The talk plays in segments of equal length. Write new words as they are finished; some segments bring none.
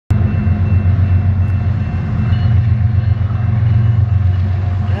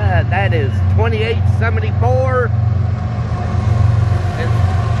ES44 and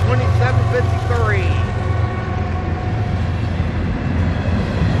 2753.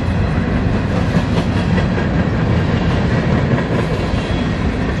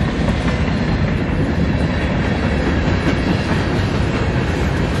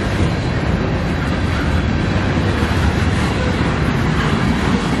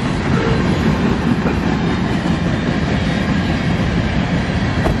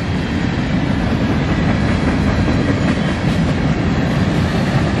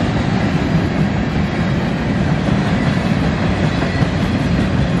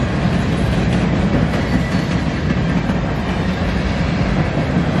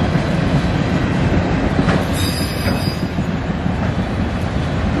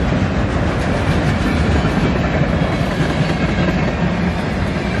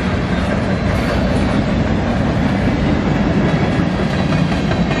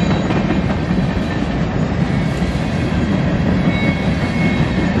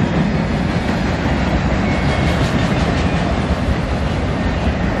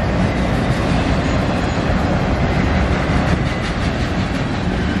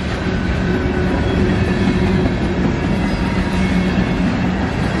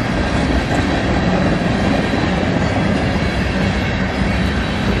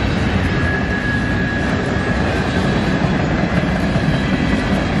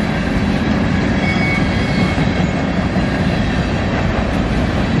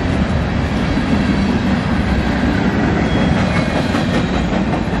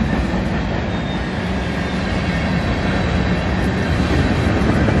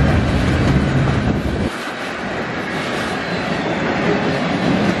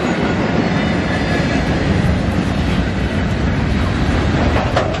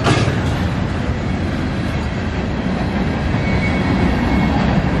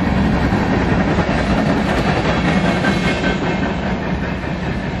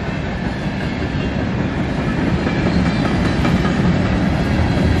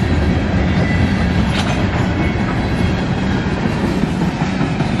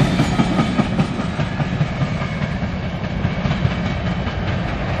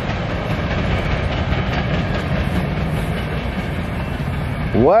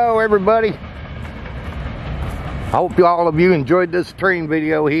 Well, everybody, I hope all of you enjoyed this train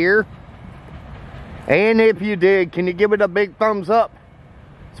video here. And if you did, can you give it a big thumbs up?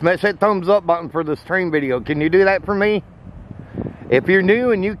 Smash that thumbs up button for this train video. Can you do that for me? If you're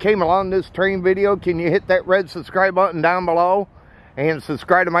new and you came along this train video, can you hit that red subscribe button down below and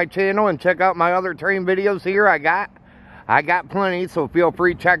subscribe to my channel and check out my other train videos here I got plenty, so feel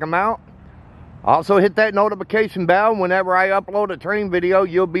free to check them out. Also hit that notification bell. Whenever I upload a train video,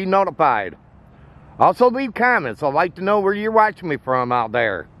 you'll be notified. Also leave comments. I'd like to know where you're watching me from out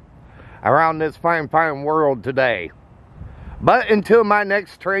there around this fine world today. But until my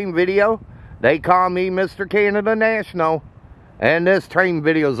next train video, they call me Mr. Canada National, and this train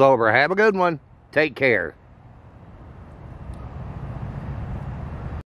video's over. Have a good one. Take care.